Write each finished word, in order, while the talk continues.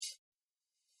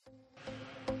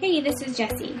Hey, this is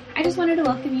Jessie. I just wanted to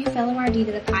welcome you, fellow RD,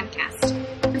 to the podcast.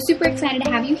 We're super excited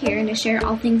to have you here and to share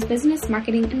all things business,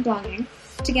 marketing, and blogging.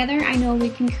 Together, I know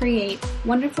we can create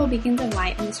wonderful beacons of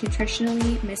light in this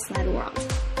nutritionally misled world.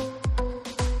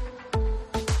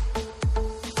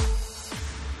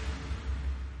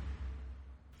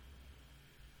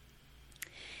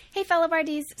 Hey fellow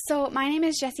RDs, so my name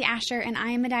is Jessie Asher and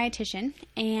I am a dietitian,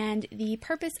 and the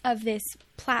purpose of this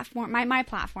platform, my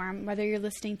platform, whether you're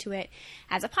listening to it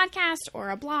as a podcast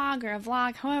or a blog or a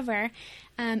vlog, however,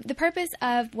 the purpose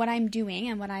of what I'm doing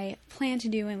and what I plan to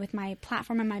do with my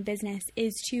platform and my business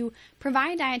is to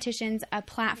provide dietitians a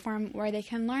platform where they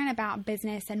can learn about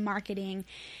business and marketing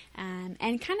and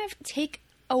kind of take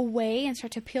away and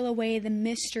start to peel away the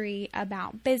mystery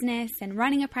about business and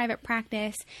running a private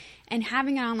practice and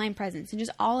having an online presence and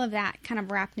just all of that kind of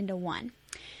wrapped into one.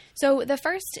 So the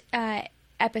first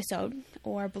episode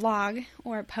or blog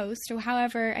or post or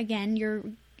however, again, you're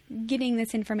getting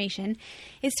this information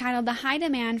is titled The High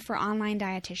Demand for Online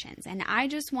Dietitians. And I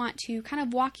just want to kind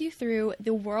of walk you through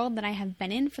the world that I have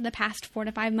been in for the past 4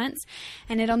 to 5 months,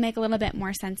 and it'll make a little bit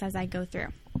more sense as I go through.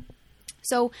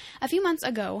 So a few months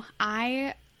ago,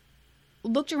 I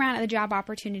looked around at the job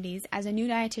opportunities as a new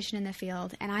dietitian in the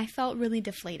field, and I felt really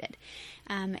deflated.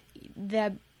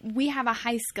 We have a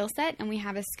high skill set, and we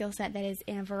have a skill set that is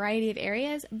in a variety of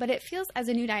areas, but it feels as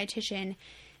a new dietitian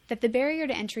that the barrier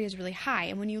to entry is really high.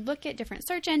 And when you look at different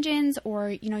search engines or,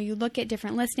 you look at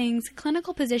different listings,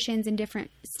 clinical positions in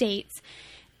different states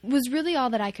was really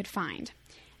all that I could find.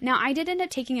 Now, I did end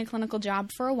up taking a clinical job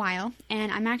for a while,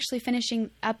 and I'm actually finishing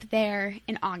up there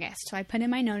in August. So I put in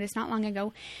my notice not long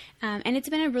ago, and it's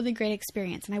been a really great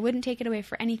experience, and I wouldn't take it away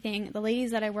for anything. The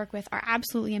ladies that I work with are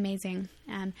absolutely amazing,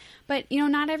 but,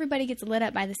 not everybody gets lit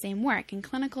up by the same work, and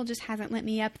clinical just hasn't lit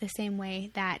me up the same way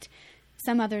that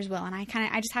some others will, and I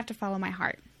just have to follow my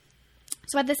heart.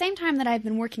 So at the same time that I've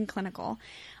been working clinical,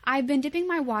 I've been dipping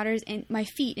my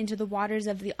feet into the waters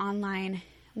of the online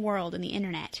world and the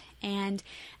internet. And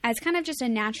as kind of just a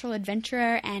natural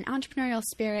adventurer and entrepreneurial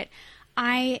spirit,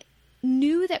 I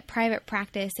knew that private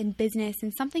practice and business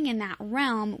and something in that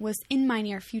realm was in my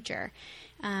near future.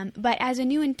 But as a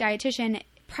new dietitian,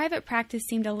 private practice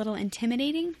seemed a little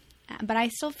intimidating, but I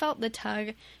still felt the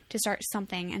tug to start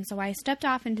something. And so I stepped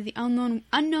off into the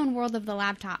unknown world of the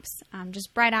laptops,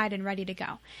 just bright-eyed and ready to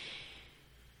go.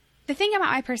 The thing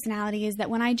about my personality is that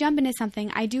when I jump into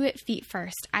something, I do it feet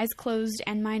first, eyes closed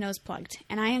and my nose plugged,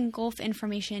 and I engulf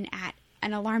information at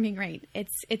an alarming rate.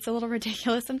 It's a little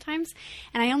ridiculous sometimes,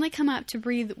 and I only come up to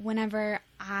breathe whenever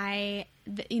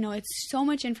it's so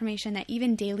much information that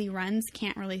even daily runs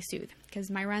can't really soothe, because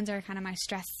my runs are kind of my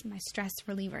stress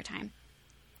reliever time.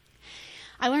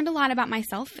 I learned a lot about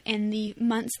myself in the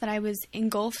months that I was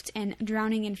engulfed and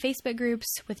drowning in Facebook groups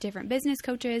with different business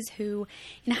coaches who,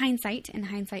 in hindsight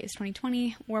is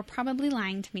 2020, were probably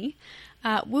lying to me.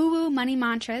 Woo-woo money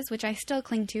mantras, which I still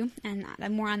cling to, and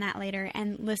more on that later,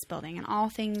 and list building and all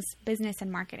things business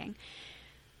and marketing.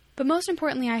 But most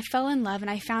importantly, I fell in love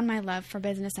and I found my love for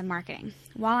business and marketing.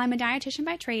 While I'm a dietitian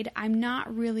by trade, I'm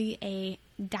not really a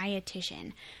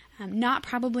dietitian. Not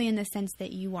probably in the sense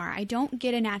that you are. I don't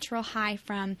get a natural high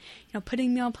from,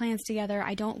 putting meal plans together.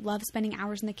 I don't love spending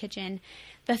hours in the kitchen.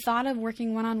 The thought of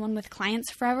working one-on-one with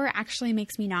clients forever actually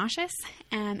makes me nauseous.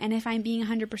 And if I'm being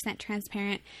 100%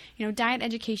 transparent, diet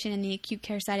education in the acute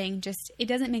care setting it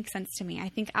doesn't make sense to me. I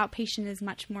think outpatient is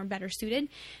much more better suited.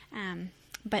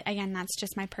 But again, that's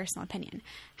just my personal opinion.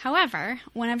 However,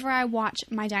 whenever I watch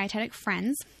my dietetic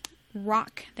friends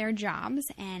rock their jobs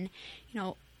and,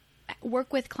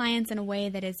 work with clients in a way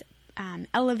that is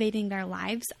elevating their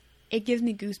lives, it gives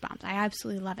me goosebumps. I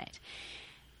absolutely love it.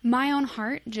 My own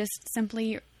heart just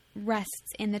simply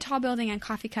rests in the tall building and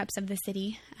coffee cups of the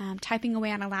city, typing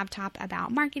away on a laptop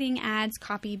about marketing, ads,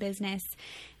 copy, business,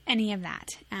 any of that.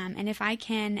 And if I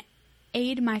can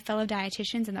aid my fellow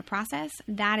dietitians in the process,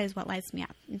 that is what lights me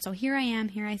up. And so here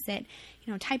I sit,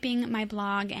 typing my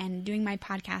blog and doing my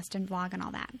podcast and vlog and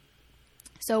all that.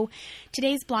 So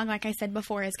today's blog, like I said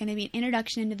before, is going to be an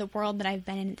introduction into the world that I've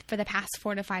been in for the past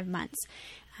 4 to 5 months,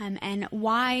 and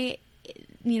why,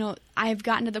 I've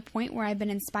gotten to the point where I've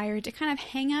been inspired to kind of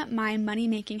hang up my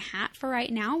money-making hat for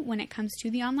right now when it comes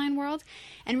to the online world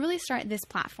and really start this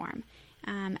platform.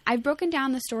 I've broken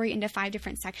down the story into 5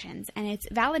 different sections, and it's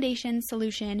validation,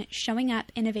 solution, showing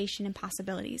up, innovation, and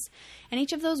possibilities. And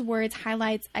each of those words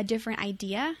highlights a different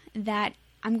idea that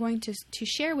I'm going to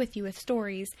share with you with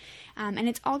stories, and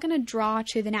it's all going to draw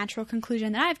to the natural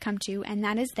conclusion that I've come to, and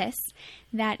that is this,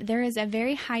 that there is a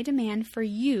very high demand for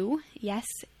you, yes,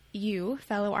 you,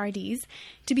 fellow RDs,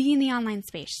 to be in the online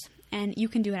space, and you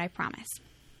can do it, I promise.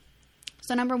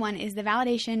 So number one is the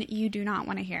validation you do not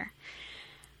want to hear.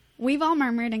 We've all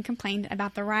murmured and complained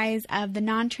about the rise of the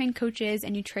non-trained coaches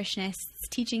and nutritionists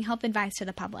teaching health advice to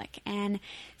the public. And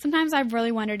sometimes I've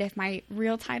really wondered if my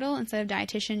real title instead of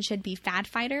dietitian should be fad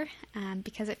fighter,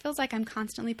 because it feels like I'm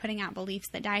constantly putting out beliefs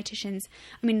that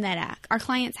our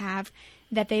clients have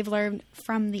that they've learned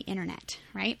from the internet,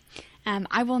 right?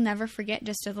 I will never forget,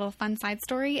 just a little fun side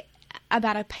story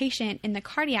about a patient in the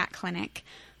cardiac clinic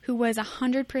who was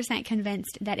 100%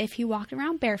 convinced that if he walked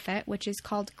around barefoot, which is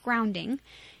called grounding,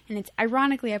 and it's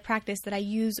ironically a practice that I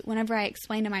use whenever I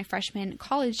explain to my freshman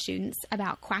college students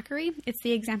about quackery. It's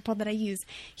the example that I use.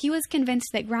 He was convinced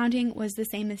that grounding was the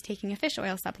same as taking a fish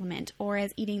oil supplement or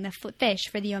as eating the fish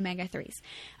for the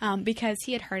omega-3s, because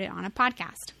he had heard it on a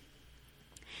podcast.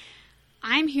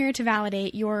 I'm here to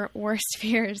validate your worst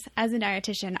fears as a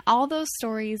dietitian. All those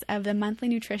stories of the monthly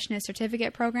nutritionist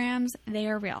certificate programs, they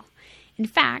are real. In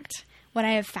fact, what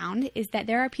I have found is that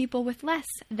there are people with less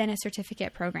than a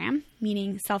certificate program,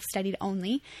 meaning self-studied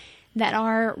only, that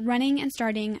are running and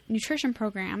starting nutrition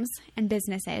programs and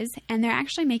businesses, and they're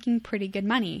actually making pretty good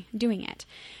money doing it.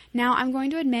 Now, I'm going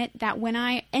to admit that when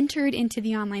I entered into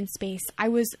the online space, I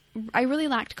really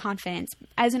lacked confidence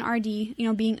as an RD,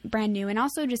 being brand new, and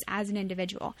also just as an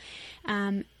individual.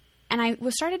 And I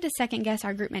started to second guess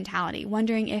our group mentality,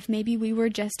 wondering if maybe we were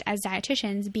just as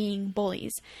dietitians being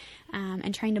bullies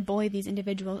and trying to bully these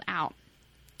individuals out.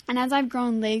 And as I've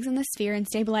grown legs in the sphere and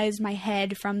stabilized my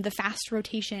head from the fast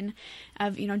rotation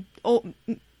of,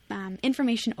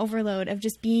 information overload of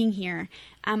just being here,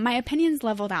 my opinions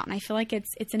leveled out, and I feel like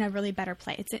it's in a really better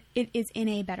place. It is in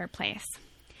a better place.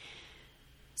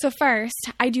 So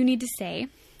first, I do need to say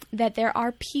that there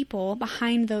are people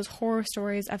behind those horror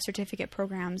stories of certificate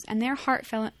programs, and they're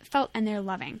heartfelt and they're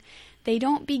loving. They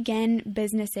don't begin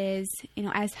businesses,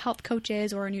 as health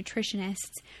coaches or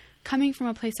nutritionists coming from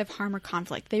a place of harm or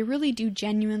conflict. They really do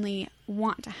genuinely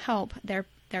want to help their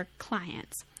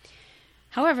clients.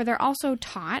 However, they're also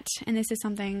taught, and this is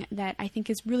something that I think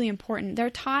is really important, they're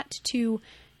taught to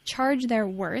charge their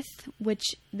worth, which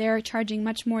they're charging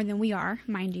much more than we are,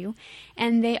 mind you,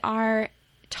 and they are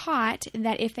taught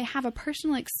that if they have a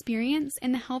personal experience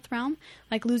in the health realm,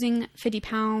 like losing 50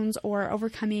 pounds or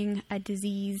overcoming a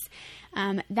disease,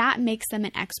 that makes them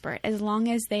an expert as long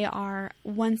as they are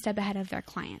one step ahead of their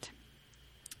client.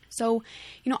 So,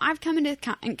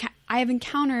 I have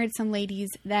encountered some ladies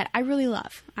that I really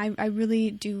love. I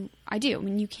really do. I do. I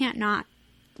mean, you can't not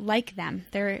like them.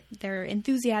 Their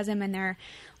enthusiasm and their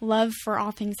love for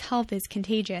all things health is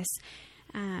contagious.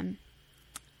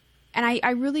 And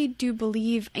I really do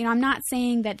believe, I'm not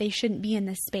saying that they shouldn't be in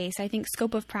this space. I think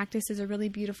scope of practice is a really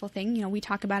beautiful thing. We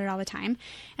talk about it all the time.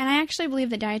 And I actually believe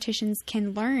that dietitians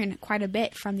can learn quite a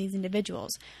bit from these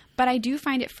individuals. But I do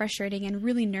find it frustrating and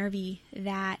really nervy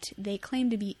that they claim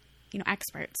to be,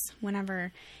 experts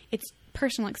whenever it's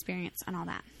personal experience and all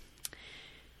that.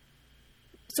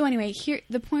 So anyway, here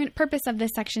the purpose of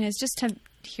this section is just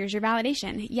here's your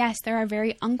validation. Yes, there are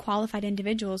very unqualified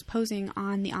individuals posing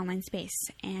on the online space,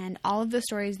 and all of the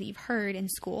stories that you've heard in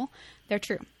school, they're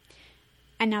true.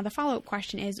 And now the follow-up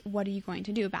question is, what are you going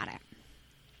to do about it?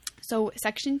 So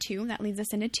section 2, that leads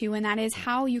us into 2, and that is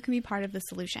how you can be part of the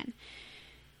solution.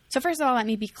 So first of all, let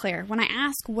me be clear. When I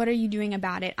ask, what are you doing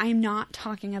about it, I'm not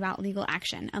talking about legal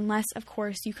action, unless, of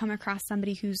course, you come across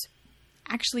somebody who's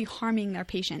actually harming their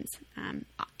patients.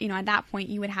 At that point,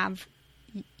 you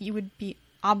would be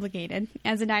obligated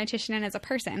as a dietitian and as a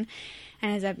person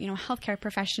and as a healthcare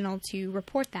professional to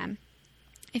report them.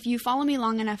 If you follow me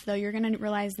long enough, though, you're going to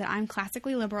realize that I'm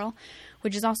classically liberal,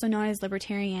 which is also known as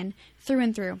libertarian through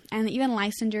and through. And even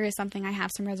licensure is something I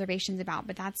have some reservations about,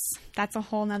 but that's a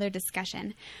whole nother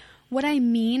discussion. What I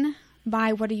mean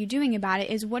by what are you doing about it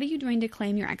is, what are you doing to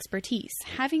claim your expertise?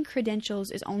 Having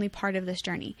credentials is only part of this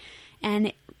journey.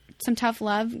 And some tough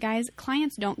love, guys,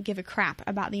 clients don't give a crap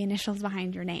about the initials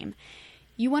behind your name.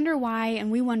 You wonder why, and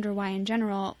we wonder why in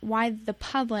general, why the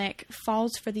public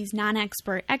falls for these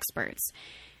non-expert experts.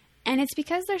 And it's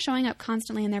because they're showing up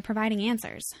constantly and they're providing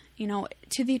answers.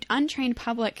 To the untrained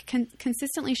public,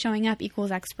 consistently showing up equals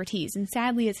expertise. And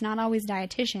sadly, it's not always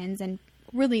dietitians, and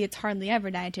really it's hardly ever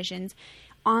dietitians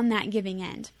on that giving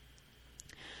end.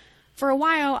 For a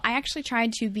while, I actually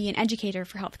tried to be an educator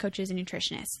for health coaches and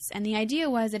nutritionists, and the idea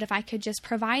was that if I could just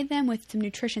provide them with some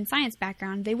nutrition science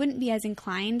background, they wouldn't be as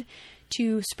inclined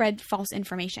to spread false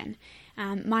information.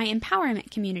 My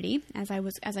empowerment community, as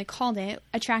I called it,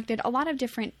 attracted a lot of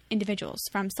different individuals,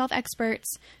 from self-taught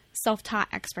experts,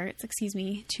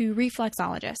 to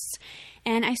reflexologists.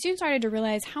 And I soon started to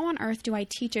realize, how on earth do I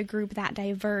teach a group that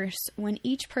diverse when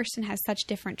each person has such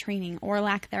different training or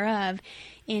lack thereof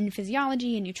in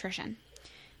physiology and nutrition?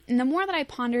 And the more that I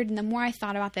pondered and the more I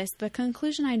thought about this, the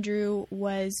conclusion I drew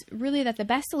was really that the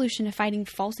best solution to fighting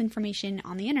false information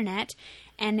on the internet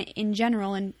and in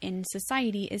general in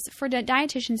society is for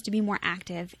dietitians to be more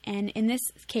active. And in this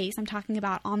case, I'm talking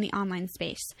about on the online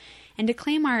space, and to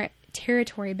claim our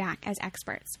territory back as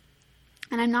experts.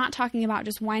 And I'm not talking about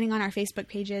just whining on our Facebook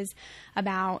pages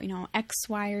about, X,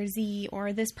 Y, or Z,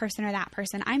 or this person or that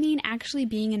person. I mean actually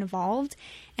being involved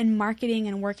in marketing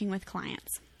and working with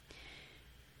clients.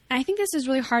 And I think this is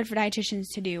really hard for dietitians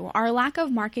to do. Our lack of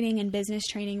marketing and business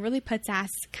training really puts us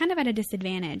kind of at a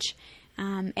disadvantage.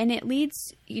 And it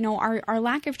leads, our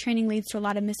lack of training leads to a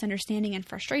lot of misunderstanding and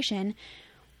frustration.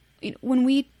 When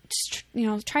we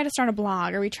try to start a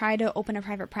blog or we try to open a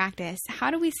private practice,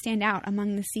 how do we stand out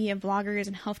among the sea of bloggers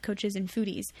and health coaches and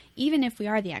foodies, even if we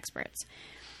are the experts?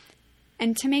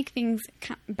 And to make things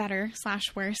better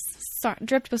 / worse,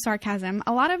 dripped with sarcasm,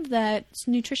 a lot of the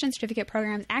nutrition certificate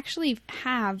programs actually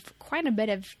have quite a bit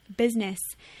of business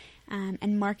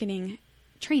and marketing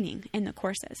training in the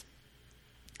courses.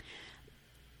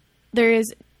 There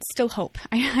is still hope.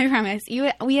 I promise.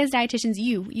 We as dietitians,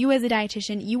 you as a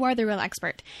dietitian, you are the real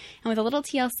expert. And with a little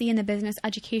TLC in the business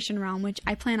education realm, which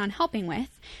I plan on helping with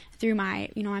through my,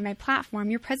 on my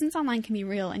platform, your presence online can be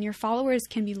real and your followers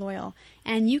can be loyal,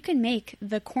 and you can make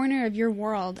the corner of your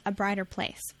world a brighter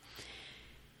place.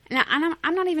 Now,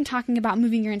 I'm not even talking about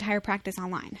moving your entire practice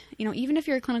online. Even if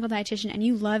you're a clinical dietitian and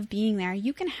you love being there,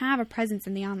 you can have a presence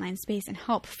in the online space and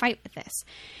help fight with this.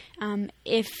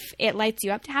 If it lights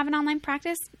you up to have an online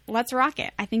practice, let's rock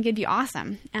it. I think it'd be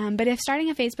awesome. But if starting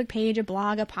a Facebook page, a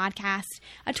blog, a podcast,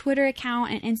 a Twitter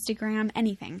account, an Instagram,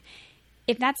 anything,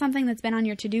 if that's something that's been on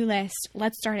your to-do list,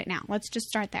 let's start it now. Let's just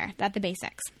start there. That's the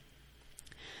basics.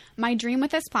 My dream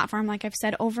with this platform, like I've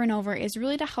said over and over, is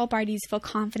really to help RDs feel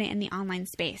confident in the online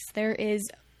space. There is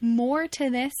more to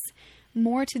this,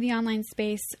 more to the online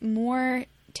space, more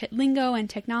lingo and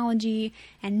technology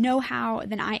and know-how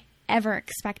than I ever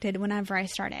expected whenever I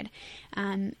started.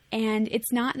 And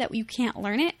it's not that you can't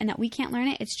learn it and that we can't learn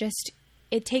it. It's just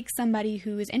it takes somebody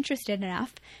who is interested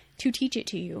enough to teach it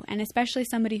to you, and especially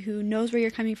somebody who knows where you're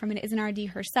coming from and is an RD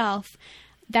herself.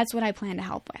 That's what I plan to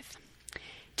help with.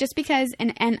 Just because,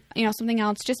 and something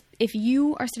else, just if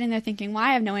you are sitting there thinking, well,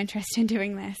 I have no interest in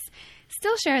doing this,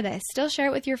 still share this. Still share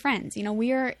it with your friends.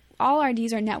 All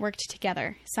RDs are networked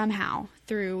together somehow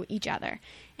through each other.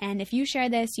 And if you share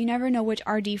this, you never know which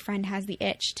RD friend has the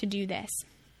itch to do this.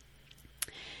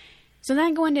 So then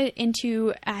I go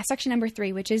into section number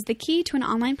 3, which is the key to an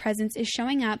online presence is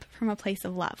showing up from a place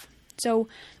of love. So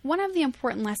one of the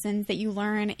important lessons that you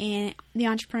learn in the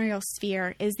entrepreneurial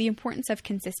sphere is the importance of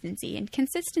consistency. And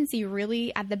consistency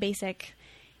really at the basic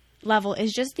level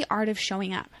is just the art of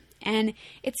showing up. And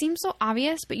it seems so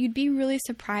obvious, but you'd be really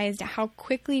surprised at how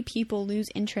quickly people lose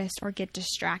interest or get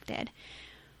distracted.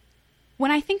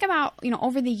 When I think about,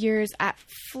 over the years at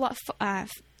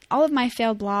all of my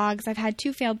failed blogs, I've had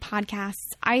 2 failed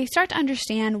podcasts, I start to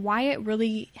understand why it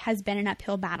really has been an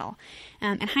uphill battle.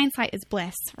 And hindsight is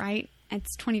bliss, right?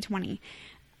 It's 2020.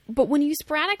 But when you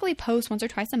sporadically post once or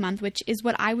twice a month, which is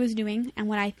what I was doing and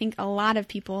what I think a lot of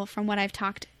people from who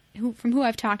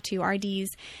I've talked to, RDs,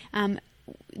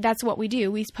 that's what we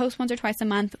do. We post once or twice a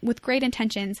month with great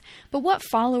intentions, but what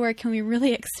follower can we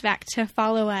really expect to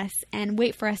follow us and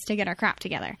wait for us to get our crap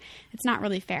together? It's not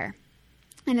really fair.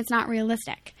 And it's not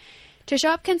realistic. To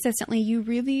show up consistently, you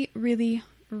really, really,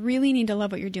 really need to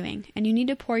love what you're doing, and you need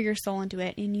to pour your soul into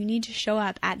it, and you need to show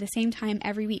up at the same time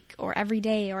every week or every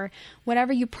day or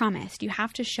whatever you promised. You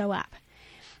have to show up.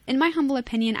 In my humble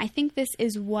opinion, I think this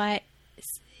is what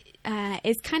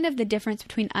is kind of the difference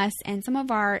between us and some of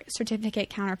our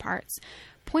certificate counterparts.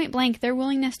 Point blank, their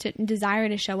willingness to desire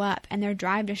to show up and their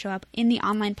drive to show up in the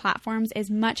online platforms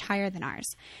is much higher than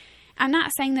ours. I'm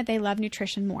not saying that they love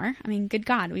nutrition more. I mean, good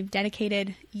God, we've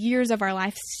dedicated years of our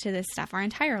lives to this stuff, our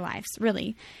entire lives,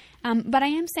 really. But I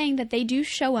am saying that they do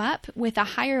show up with a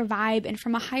higher vibe and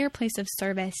from a higher place of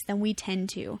service than we tend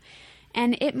to.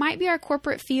 And it might be our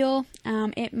corporate feel.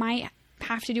 It might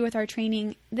have to do with our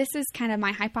training. This is kind of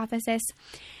my hypothesis.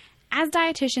 As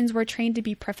dietitians, we're trained to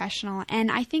be professional,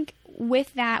 and I think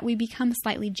with that, we become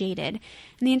slightly jaded.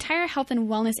 And the entire health and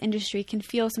wellness industry can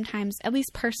feel sometimes, at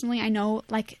least personally, I know,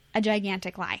 like a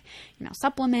gigantic lie.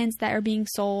 Supplements that are being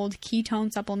sold,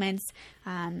 ketone supplements,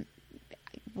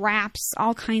 wraps,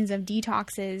 all kinds of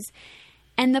detoxes.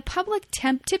 And the public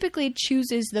typically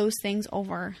chooses those things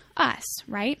over us,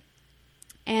 right?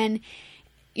 And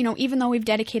even though we've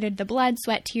dedicated the blood,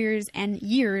 sweat, tears, and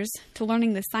years to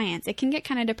learning the science, it can get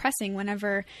kind of depressing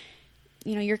whenever,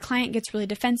 your client gets really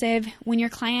defensive, when your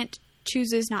client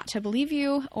chooses not to believe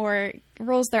you or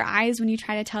rolls their eyes when you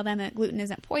try to tell them that gluten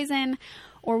isn't poison,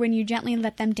 or when you gently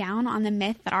let them down on the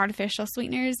myth that artificial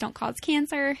sweeteners don't cause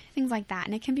cancer, things like that.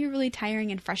 And it can be really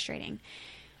tiring and frustrating.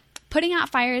 Putting out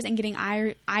fires and getting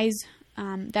eyes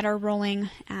that are rolling,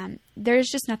 there's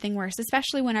just nothing worse,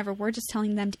 especially whenever we're just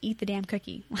telling them to eat the damn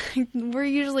cookie. We're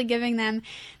usually giving them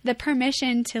the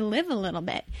permission to live a little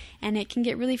bit, and it can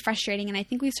get really frustrating. And I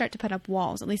think we start to put up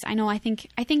walls. At least I think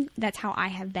that's how I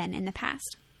have been in the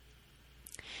past.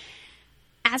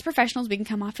 As professionals, we can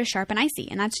come off as sharp and icy,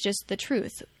 and that's just the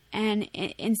truth. And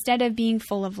instead of being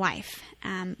full of life,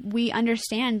 we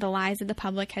understand the lies that the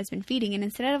public has been feeding, and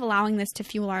instead of allowing this to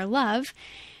fuel our love,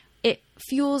 it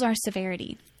fuels our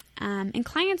severity. And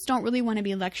clients don't really want to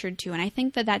be lectured to. And I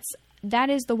think that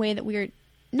is the way that we're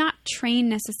not trained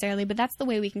necessarily, but that's the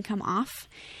way we can come off,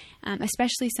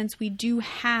 especially since we do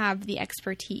have the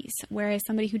expertise. Whereas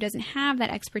somebody who doesn't have that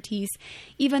expertise,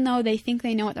 even though they think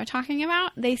they know what they're talking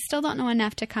about, they still don't know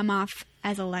enough to come off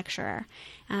as a lecturer.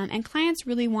 And clients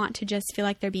really want to just feel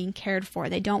like they're being cared for.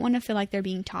 They don't want to feel like they're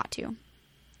being taught to.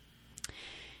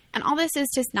 And all this is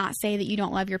to not say that you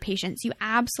don't love your patients. You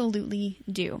absolutely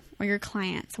do, or your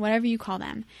clients, whatever you call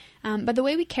them. But the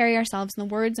way we carry ourselves and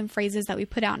the words and phrases that we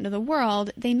put out into the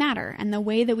world, they matter. And the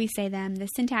way that we say them, the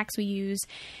syntax we use,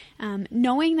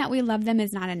 knowing that we love them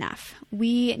is not enough.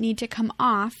 We need to come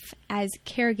off as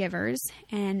caregivers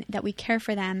and that we care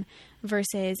for them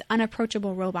versus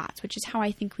unapproachable robots, which is how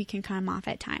I think we can come off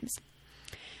at times.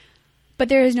 But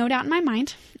there is no doubt in my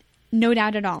mind, no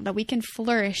doubt at all, that we can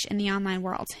flourish in the online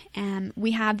world.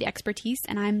 We have the expertise,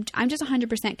 and I'm just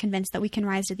 100% convinced that we can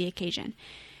rise to the occasion.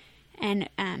 And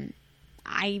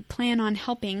I plan on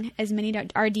helping as many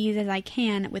RDs as I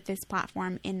can with this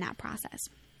platform in that process.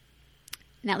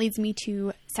 And that leads me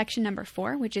to section number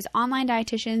 4, which is online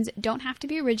dietitians don't have to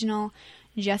be original,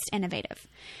 just innovative.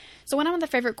 So one of the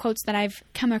favorite quotes that I've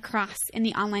come across in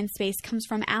the online space comes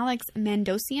from Alex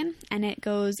Mandossian, and it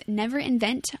goes, "Never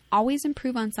invent, always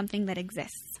improve on something that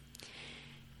exists."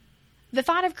 The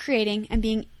thought of creating and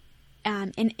being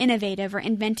innovative or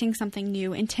inventing something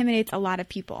new intimidates a lot of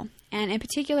people. And in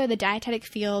particular, the dietetic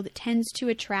field tends to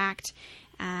attract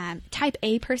type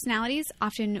A personalities.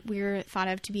 Often we're thought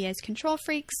of to be as control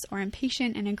freaks or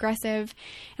impatient and aggressive.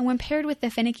 And when paired with the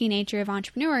finicky nature of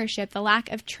entrepreneurship, the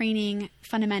lack of training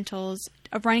fundamentals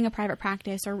of running a private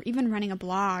practice or even running a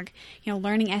blog,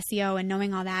 learning SEO and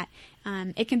knowing all that,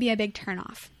 it can be a big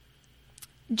turnoff.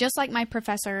 Just like my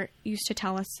professor used to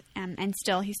tell us, and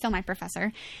he's still my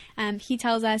professor, he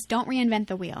tells us, don't reinvent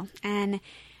the wheel. And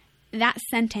that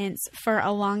sentence for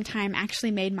a long time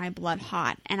actually made my blood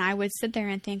hot. And I would sit there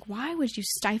and think, why would you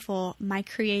stifle my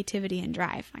creativity and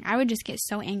drive? I would just get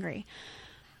so angry.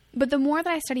 But the more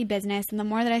that I study business and the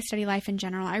more that I study life in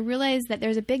general, I realize that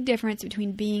there's a big difference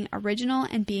between being original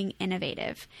and being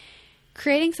innovative.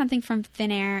 Creating something from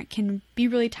thin air can be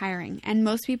really tiring, and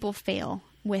most people fail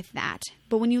with that.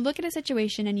 But when you look at a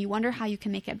situation and you wonder how you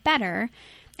can make it better,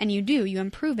 and you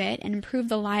improve it and improve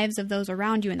the lives of those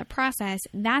around you in the process,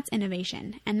 that's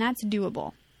innovation, and that's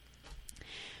doable.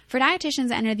 For dietitians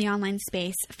that enter the online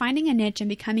space, finding a niche and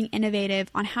becoming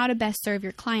innovative on how to best serve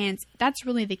your clients, that's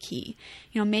really the key.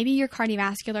 Maybe your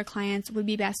cardiovascular clients would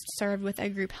be best served with a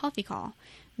group healthy call.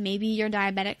 Maybe your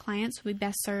diabetic clients would be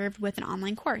best served with an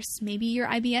online course. Maybe your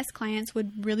IBS clients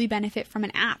would really benefit from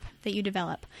an app that you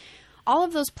develop. All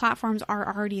of those platforms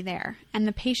are already there, and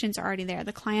the patients are already there,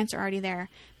 the clients are already there,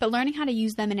 but learning how to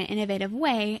use them in an innovative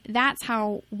way, that's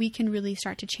how we can really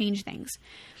start to change things.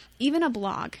 Even a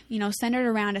blog, centered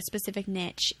around a specific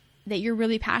niche that you're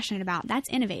really passionate about, that's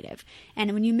innovative.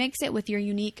 And when you mix it with your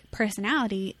unique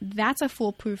personality, that's a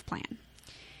foolproof plan.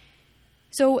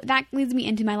 So that leads me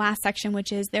into my last section,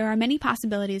 which is there are many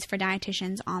possibilities for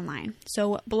dietitians online.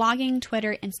 So blogging,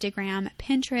 Twitter, Instagram,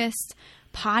 Pinterest,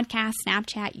 podcasts,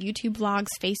 Snapchat, YouTube blogs,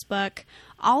 Facebook,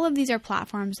 all of these are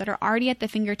platforms that are already at the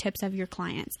fingertips of your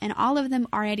clients. And all of them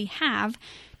already have,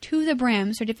 to the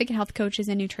brim, certificate health coaches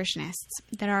and nutritionists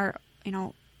that are,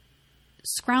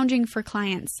 scrounging for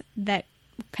clients that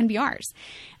can be ours.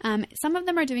 Some of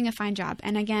them are doing a fine job.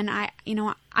 And again,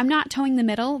 I'm not towing the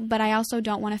middle, but I also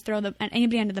don't want to throw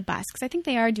anybody under the bus because I think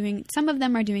some of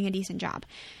them are doing a decent job.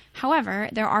 However,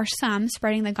 there are some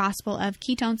spreading the gospel of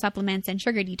ketone supplements and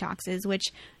sugar detoxes, which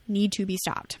need to be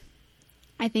stopped.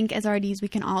 I think as RDs, we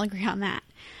can all agree on that.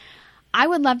 I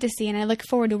would love to see, and I look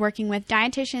forward to working with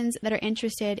dietitians that are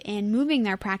interested in moving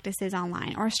their practices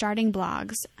online or starting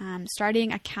blogs,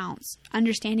 starting accounts,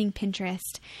 understanding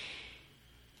Pinterest,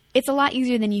 It's a lot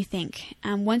easier than you think.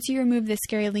 Once you remove the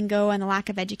scary lingo and the lack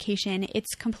of education,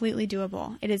 it's completely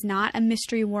doable. It is not a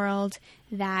mystery world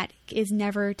that is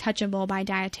never touchable by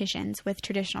dietitians with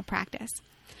traditional practice.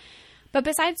 But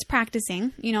besides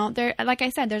practicing, like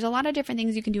I said, there's a lot of different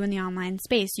things you can do in the online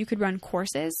space. You could run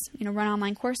courses, run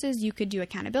online courses. You could do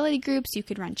accountability groups. You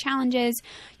could run challenges.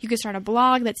 You could start a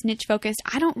blog that's niche focused.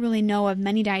 I don't really know of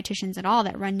many dietitians at all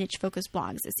that run niche focused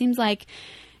blogs. It seems like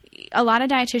a lot of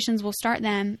dietitians will start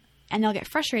them and they'll get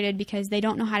frustrated because they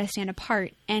don't know how to stand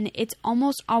apart. And it's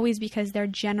almost always because they're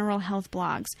general health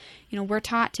blogs. We're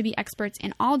taught to be experts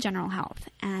in all general health.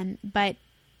 But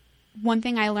one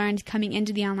thing I learned coming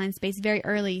into the online space very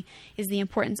early is the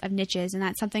importance of niches. And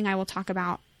that's something I will talk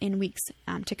about in weeks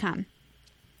to come.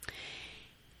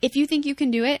 If you think you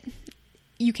can do it,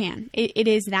 you can. It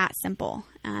is that simple.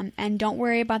 And don't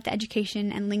worry about the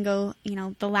education and lingo,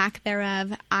 the lack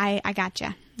thereof. I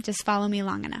gotcha. Just follow me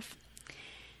long enough.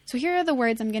 So here are the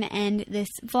words I'm going to end this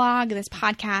vlog, this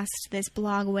podcast, this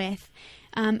blog with.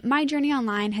 My journey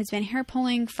online has been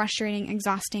hair-pulling, frustrating,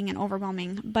 exhausting, and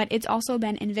overwhelming, but it's also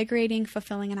been invigorating,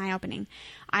 fulfilling, and eye-opening.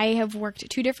 I have worked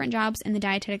 2 different jobs in the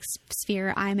dietetics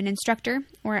sphere. I'm an instructor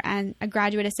or a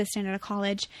graduate assistant at a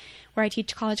college where I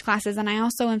teach college classes, and I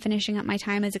also am finishing up my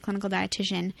time as a clinical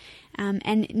dietitian.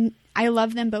 And I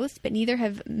love them both, but neither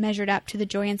have measured up to the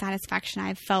joy and satisfaction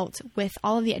I've felt with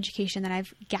all of the education that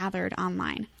I've gathered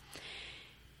online.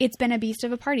 It's been a beast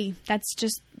of a party. That's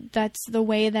the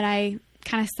way that I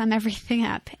kind of sum everything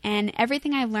up. And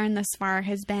everything I've learned thus far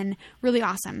has been really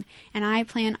awesome. And I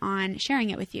plan on sharing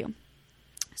it with you.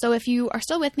 So if you are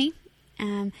still with me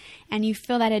and you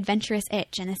feel that adventurous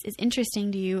itch and this is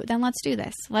interesting to you, then let's do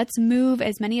this. Let's move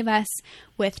as many of us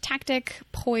with tactic,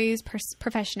 poise,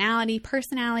 professionality,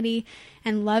 personality,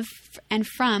 and love, and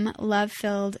from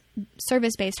love-filled,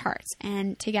 service-based hearts.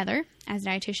 And together, as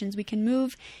dietitians, we can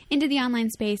move into the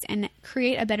online space and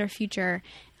create a better future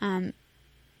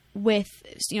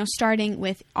starting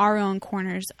with our own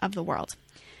corners of the world.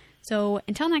 So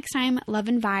until next time, love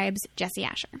and vibes, Jessie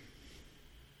Asher.